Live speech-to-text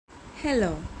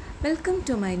Hello, welcome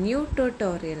to my new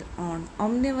tutorial on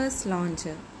Omniverse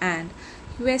Launcher and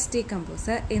USD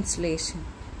Composer installation.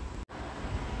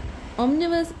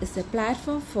 Omniverse is a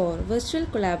platform for virtual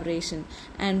collaboration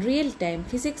and real-time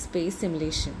physics-based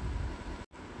simulation.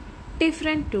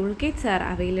 Different toolkits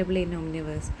are available in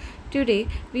Omniverse. Today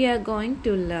we are going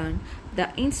to learn the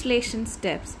installation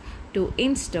steps to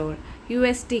install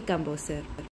USD Composer.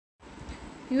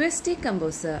 USD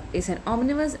Composer is an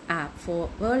Omniverse app for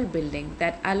world building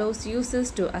that allows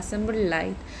users to assemble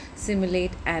light,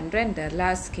 simulate and render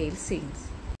large-scale scenes.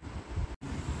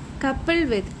 Coupled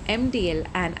with MDL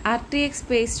and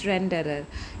RTX-based renderer,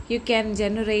 you can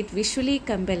generate visually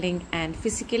compelling and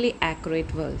physically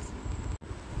accurate worlds.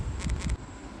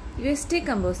 USD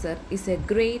Composer is a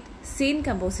great scene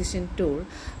composition tool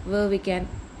where we can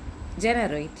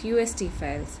generate USD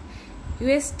files.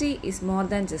 USD is more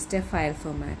than just a file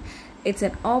format. It's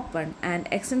an open and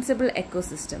extensible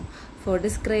ecosystem for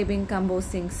describing,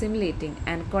 composing, simulating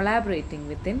and collaborating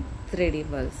within 3D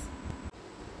worlds.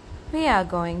 We are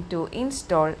going to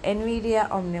install Nvidia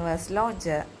Omniverse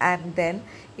Launcher and then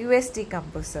USD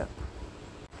Composer.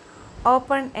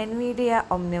 Open Nvidia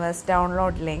Omniverse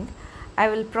download link. I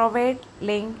will provide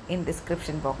link in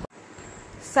description box.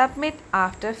 Submit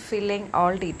after filling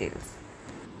all details.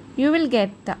 You will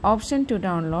get the option to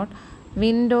download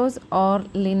Windows or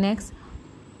Linux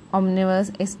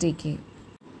Omniverse SDK.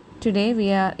 Today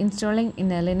we are installing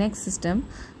in a Linux system,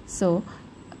 so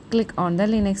click on the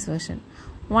Linux version.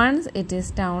 Once it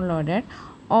is downloaded,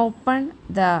 open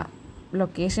the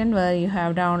location where you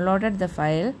have downloaded the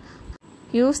file.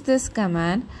 Use this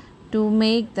command to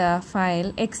make the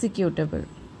file executable.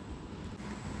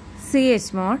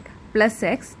 chmod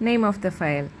 +x name of the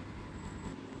file.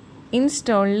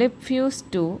 Install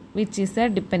libfuse2, which is a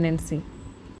dependency.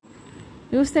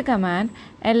 Use the command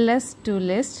ls to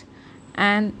list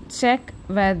and check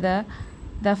whether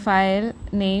the file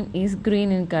name is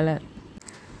green in color.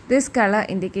 This color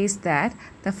indicates that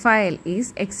the file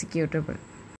is executable.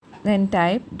 Then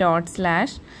type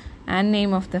 // and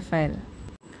name of the file.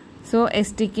 So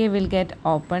SDK will get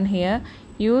open here.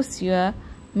 Use your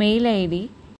mail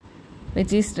ID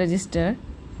which is registered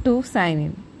to sign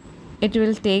in. It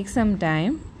will take some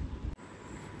time.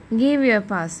 Give your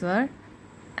password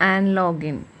and log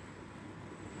in.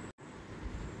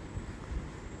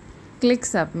 Click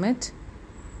submit.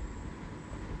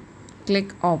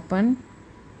 Click open.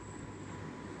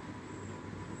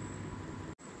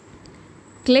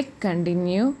 Click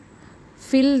continue.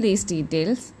 Fill these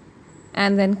details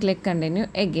and then click continue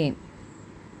again.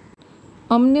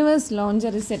 Omniverse Launcher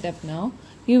is set up now.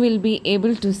 You will be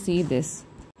able to see this.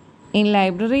 In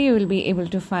library, you will be able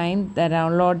to find the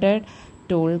downloaded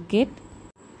toolkit.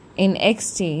 In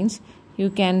Exchange, you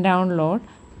can download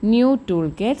new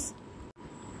toolkits.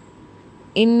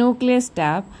 In Nucleus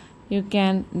tab, you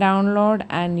can download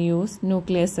and use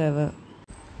Nucleus server.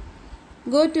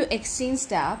 Go to Exchange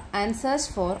tab and search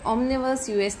for Omniverse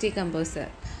USD Composer.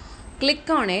 Click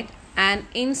on it and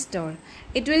install.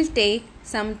 It will take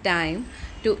some time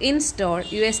to install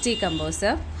USD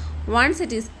Composer. Once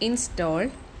it is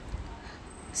installed,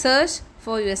 search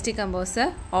for USD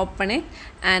Composer, open it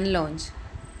and launch.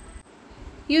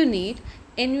 You need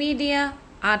Nvidia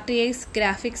RTX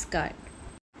graphics card.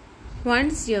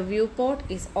 Once your viewport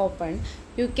is open,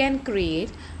 you can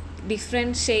create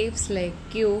different shapes like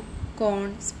cube,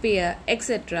 cone, sphere,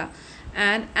 etc.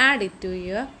 and add it to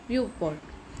your viewport.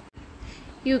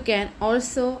 You can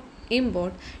also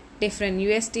import different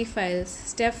USD files,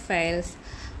 step files,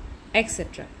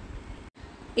 etc.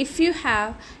 If you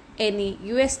have any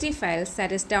USD files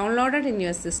that is downloaded in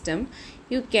your system,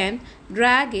 you can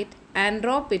drag it and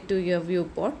drop it to your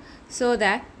viewport so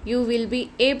that you will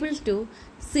be able to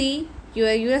see your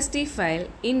USD file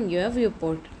in your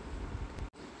viewport.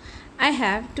 I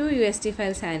have two USD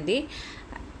files handy.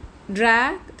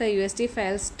 Drag the USD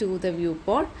files to the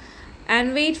viewport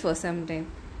and wait for some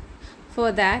time.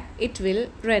 For that, it will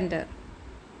render.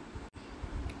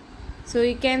 So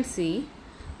you can see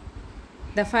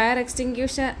the fire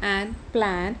extinguisher and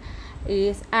plant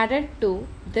is added to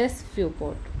this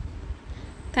viewport.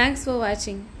 Thanks for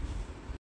watching.